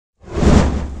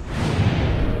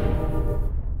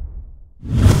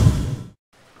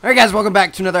Alright guys, welcome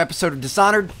back to another episode of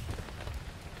Dishonored.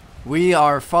 We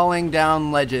are falling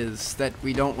down ledges that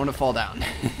we don't want to fall down.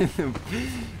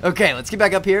 Okay, let's get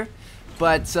back up here.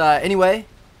 But anyway,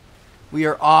 we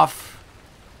are off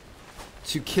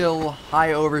to kill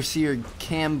High Overseer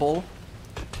Campbell.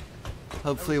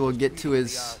 Hopefully we'll get to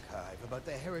his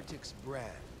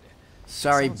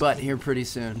sorry butt here pretty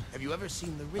soon. Have you ever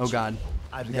seen the ritual? Oh god.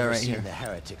 I've The guy never right seen here. the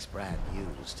heretic's brand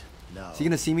used. No. Is he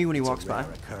gonna see me when he walks a by?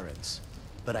 rare occurrence.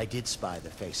 But I did spy the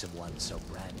face of one so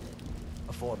branded.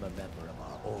 A former member of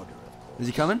our order, of course. Is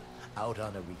he coming? Out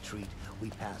on a retreat, we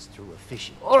passed through a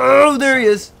fishing. Oh, there he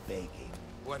is. Begging.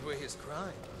 What were his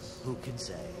crimes? Who can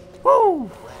say? Woo!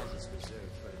 Land is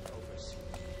reserved for an overseer.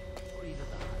 Or even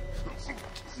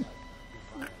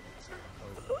the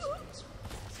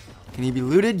Can he be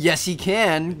looted? Yes, he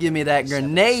can. Give me that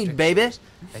grenade, baby.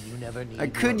 And you never need I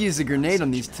could use a grenade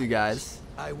on these two guys.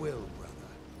 I will, brother.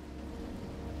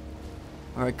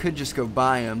 Or I could just go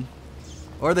buy him.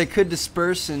 Or they could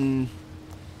disperse and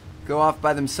go off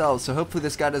by themselves. So hopefully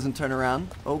this guy doesn't turn around.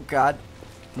 Oh god.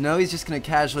 No, he's just going to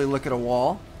casually look at a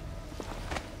wall.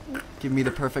 Give me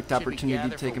the perfect opportunity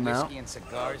to take him out. And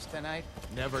cigars tonight?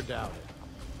 Never doubt it.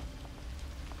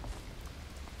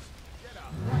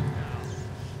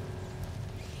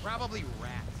 Probably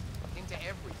rats. Into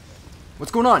everything.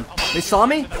 What's going on? They saw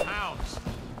me?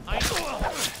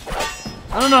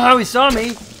 I don't know how he saw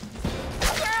me.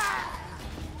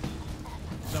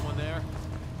 Someone there?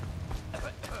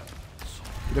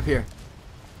 Get up here.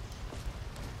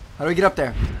 How do we get up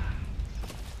there?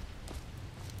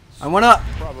 I went up.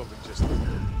 Probably just. I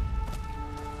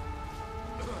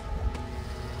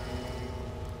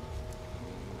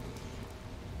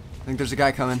think there's a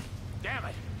guy coming. Damn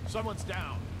it! Someone's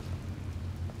down.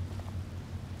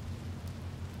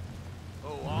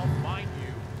 Oh, I'll find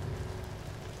you.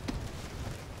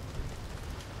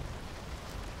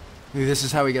 Maybe this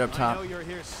is how we get up I top. know you're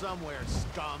here somewhere,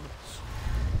 scum.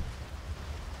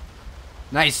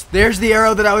 Nice. There's the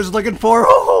arrow that I was looking for.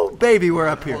 Oh, baby, we're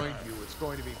up here. It's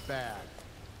going to be bad.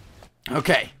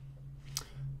 Okay.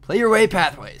 Play your way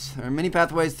pathways. There are many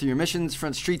pathways through your missions: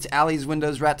 front streets, alleys,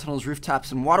 windows, rat tunnels,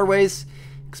 rooftops, and waterways.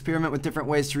 Experiment with different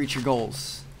ways to reach your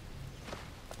goals.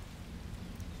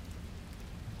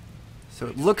 So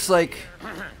it looks like...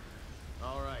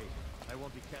 All right, I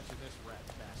won't be catching this rat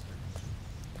bastard.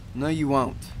 No, you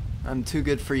won't. I'm too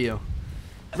good for you.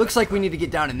 Looks like we need to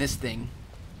get down in this thing.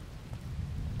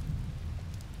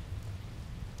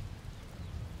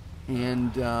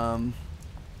 And,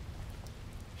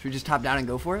 should we just hop down and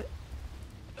go for it?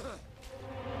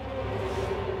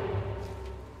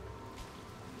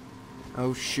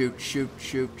 Oh, shoot, shoot,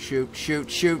 shoot, shoot, shoot,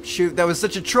 shoot, shoot. That was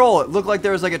such a troll. It looked like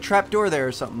there was like a trap door there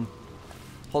or something.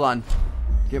 Hold on.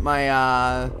 Get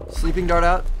my, sleeping dart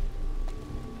out.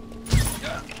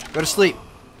 Go to sleep.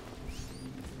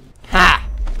 Ha!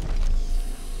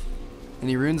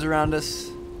 Any runes around us?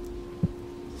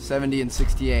 70 and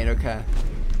 68, okay.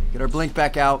 Get our blink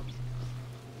back out.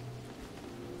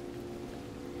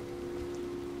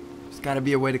 There's gotta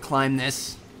be a way to climb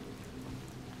this.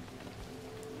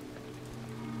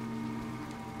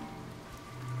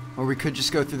 Or we could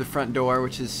just go through the front door,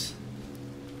 which is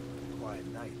Quiet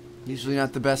night. usually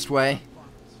not the best way.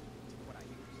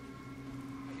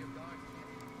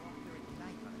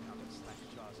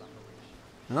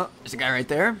 Oh, there's a guy right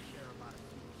there.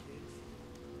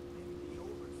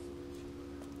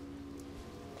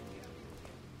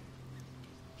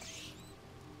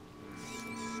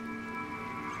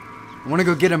 I want to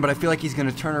go get him, but I feel like he's going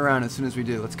to turn around as soon as we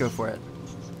do. Let's go for it.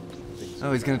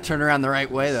 Oh, he's going to turn around the right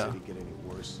way, though.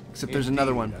 Except there's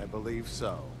another one. I believe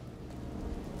so.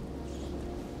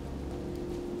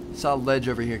 Saw a ledge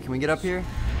over here. Can we get up here?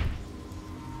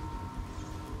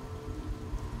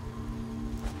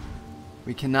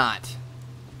 We cannot.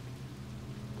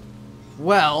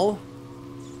 Well...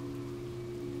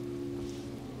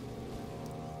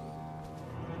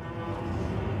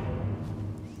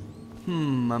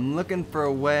 I'm looking for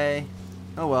a way.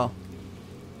 Oh well.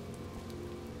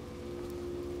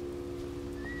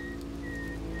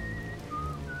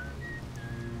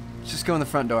 Let's just go in the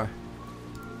front door.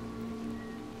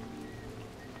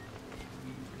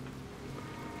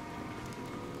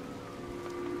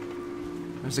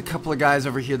 There's a couple of guys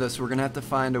over here though, so we're gonna have to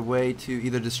find a way to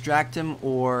either distract him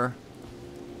or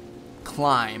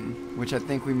climb, which I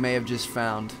think we may have just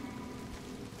found.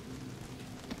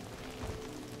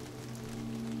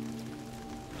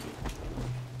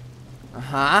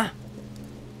 Uh-huh.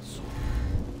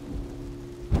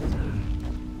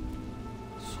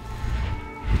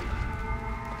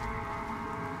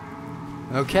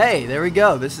 Okay, there we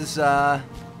go. This is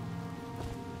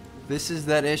This is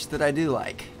that ish that I do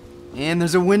like. And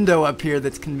there's a window up here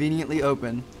that's conveniently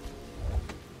open.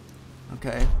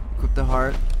 Okay, equip the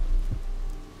heart.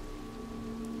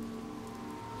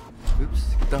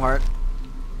 Oops, get the heart.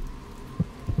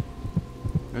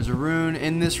 There's a rune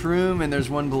in this room, and there's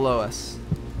one below us.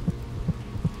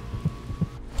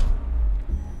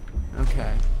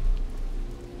 Okay.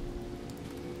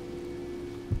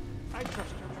 I trust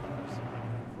your troops.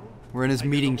 We're in his I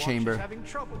know meeting the Watch chamber. is having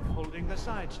trouble holding the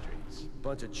side streets.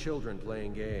 Bunch of children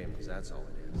playing games, that's all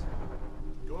it is.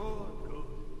 Good, good.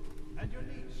 And your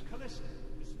niece, Callista.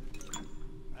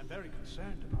 I'm very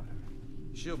concerned about her.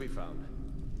 She'll be found.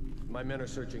 My men are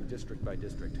searching district by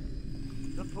district.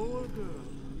 The poor girl.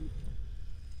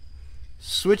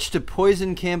 Switch to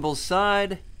poison Campbell's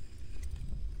side.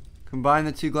 Combine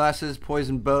the two glasses,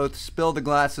 poison both, spill the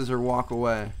glasses, or walk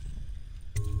away.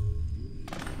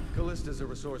 Callista's a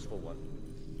resourceful one.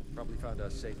 Probably found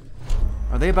us safe.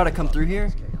 Are they about to come through here?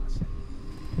 Chaos.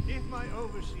 If my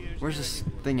overseers Where's hear this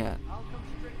anything, thing at? I'll come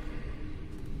straight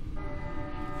to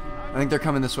you. I think they're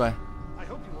coming this way. I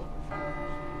hope you won't refuse.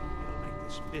 It'll make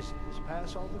this business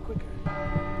pass all the quicker.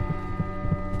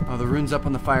 Oh, the rune's up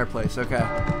on the fireplace. Okay.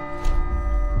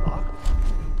 Lock?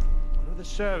 One of the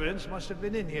servants must have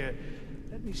been in here.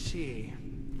 Let me see.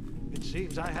 It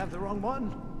seems I have the wrong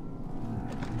one.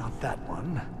 Not that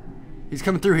one. He's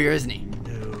coming through here, isn't he?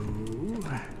 No.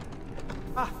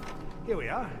 Ah, here we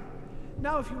are.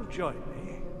 Now if you'll join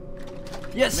me.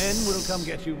 Yes! Men will come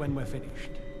get you when we're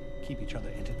finished. Keep each other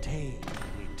entertained in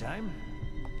the meantime.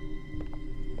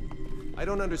 I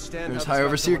don't understand There's how High this got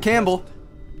Overseer so Campbell.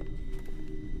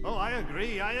 unpleasant. Oh, I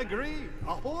agree. A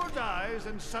whore dies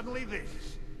and suddenly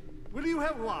this. Will you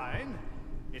have wine?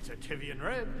 It's a Tivian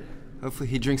red. Hopefully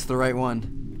he drinks the right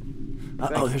one.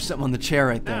 Uh-oh, there's something on the chair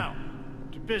right there. Now,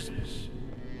 to business.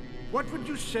 What would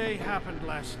you say happened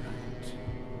last night?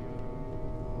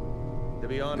 To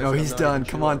be honest, No, I'm he's not done.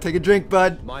 even Come sure. on, take a drink,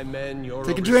 bud. My men, your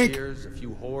Take a drink. overseers, a few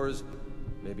whores,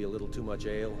 maybe a little too much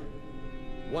ale.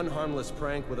 One harmless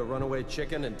prank with a runaway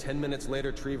chicken, and 10 minutes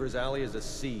later, Trevor's Alley is a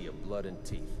sea of blood and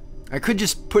teeth. I could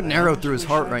just put an arrow through his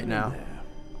heart right now.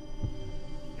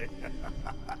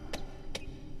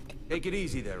 Take it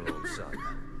easy there, old son.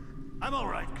 I'm all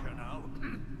right, Colonel.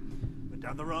 But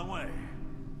down the wrong way.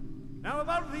 Now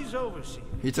about these overseers.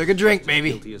 He took a drink,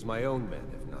 baby. Guilty as my own men,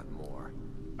 if not more.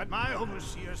 But my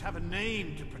overseers have a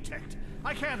name to protect.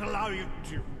 I can't allow you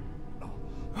to...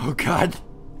 Oh, God.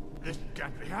 This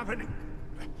can't be happening.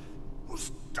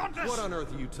 Who's done this? What on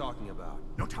earth are you talking about?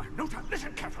 No time, no time.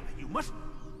 Listen carefully. You must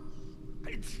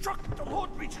instruct the Lord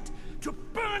Regent to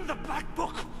burn the Black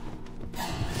Book.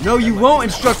 No, you won't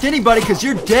instruct anybody because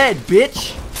you're dead,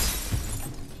 bitch.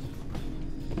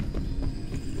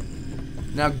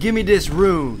 Now give me this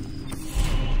rune.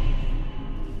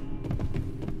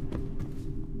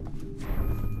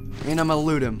 And I'm gonna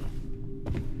loot him.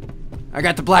 I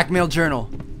got the blackmail journal.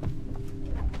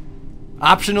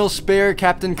 Optional spare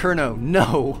Captain Kerno.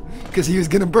 No, because he was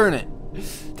gonna burn it.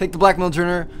 Take the blackmail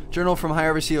journal from High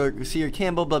Overseer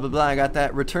Campbell, blah blah blah, I got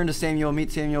that. Return to Samuel,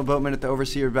 meet Samuel Boatman at the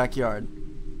Overseer backyard.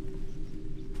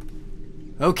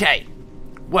 Okay,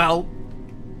 well,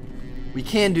 we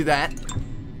can do that,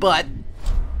 but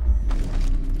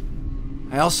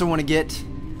I also want to get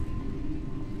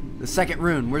the second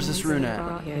rune. Where's this rune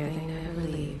at?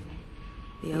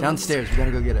 Downstairs, we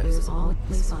gotta go get it. It was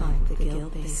always find the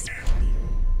guild they seek.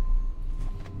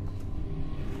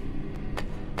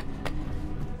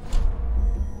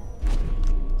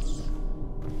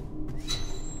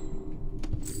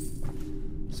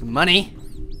 Some money.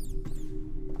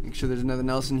 Make sure there's nothing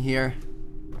else in here.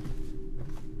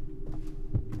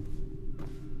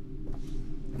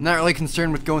 I'm not really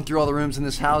concerned with going through all the rooms in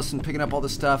this house and picking up all the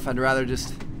stuff. I'd rather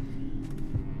just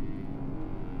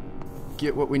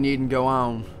get what we need and go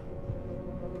on.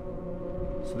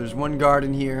 So there's one guard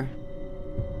in here.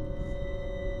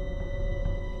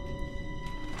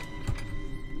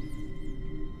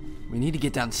 We need to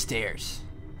get downstairs.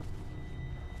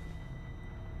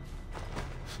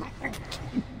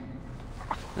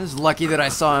 This is lucky that I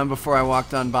saw him before I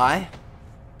walked on by.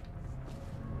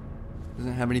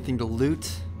 Doesn't have anything to loot.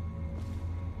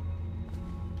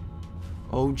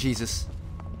 Oh, Jesus.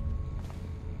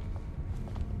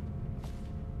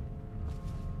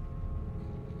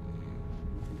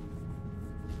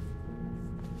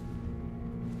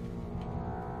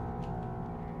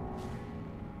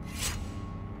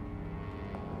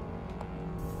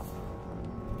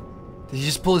 Did he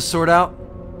just pull his sword out?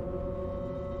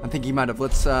 I think he might have.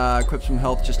 Let's equip some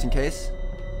health just in case.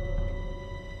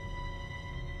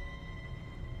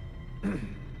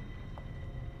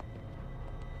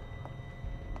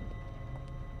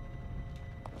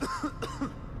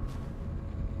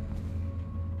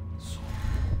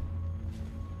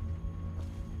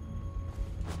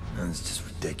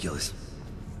 ridiculous.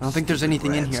 I don't think there's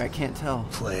anything in Rats. here. I can't tell.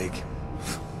 Plague.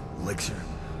 Elixir.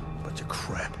 Bunch of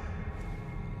crap.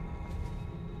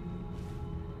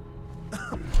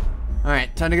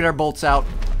 Alright, time to get our bolts out.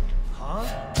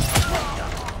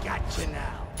 Gotcha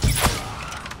now.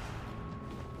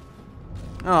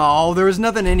 Oh, there was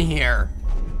nothing in here.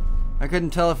 I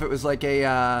couldn't tell if it was like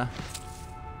a,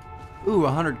 Ooh,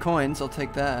 100 coins. I'll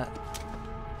take that.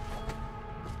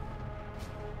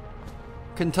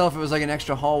 Couldn't tell if it was like an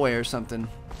extra hallway or something,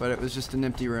 but it was just an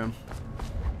empty room.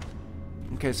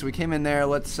 Okay, so we came in there.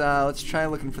 Let's try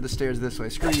looking for the stairs this way.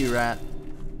 Screw you, rat.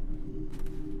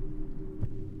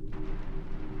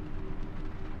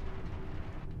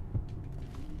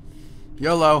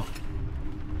 YOLO.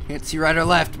 Can't see right or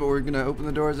left, but we're gonna open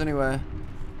the doors anyway.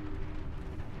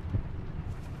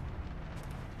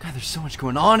 God, there's so much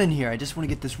going on in here. I just want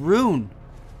to get this rune.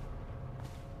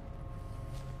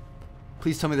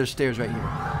 Please tell me there's stairs right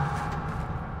here.